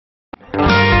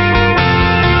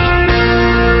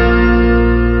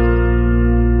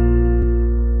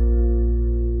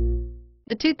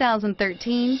The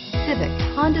 2013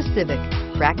 Honda Civic.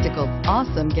 Practical,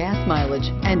 awesome gas mileage,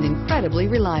 and incredibly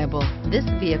reliable. This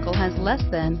vehicle has less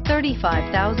than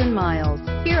 35,000 miles.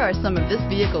 Here are some of this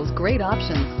vehicle's great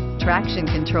options: traction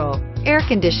control, air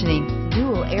conditioning,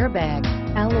 dual airbags,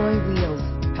 alloy wheels,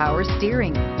 power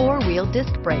steering, four-wheel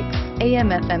disc brakes,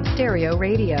 AM/FM stereo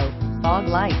radio, fog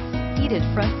lights, heated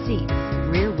front seats,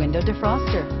 rear window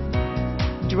defroster.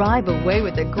 Drive away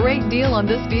with a great deal on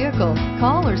this vehicle.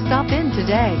 Call or stop in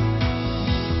today.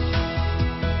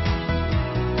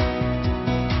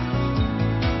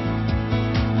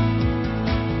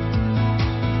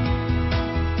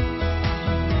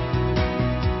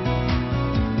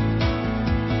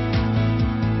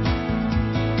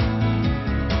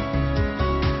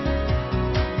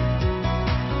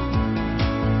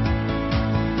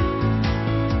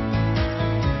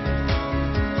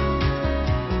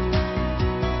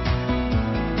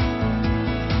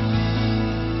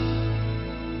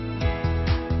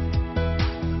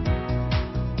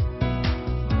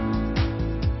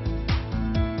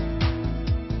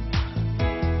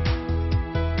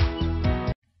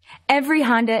 Every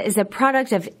Honda is a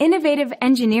product of innovative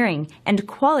engineering and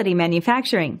quality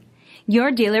manufacturing.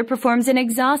 Your dealer performs an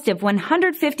exhaustive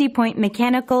 150-point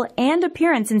mechanical and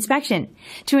appearance inspection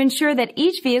to ensure that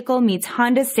each vehicle meets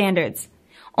Honda standards.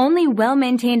 Only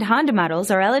well-maintained Honda models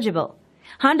are eligible.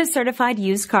 Honda certified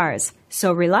used cars,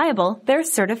 so reliable they're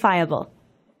certifiable.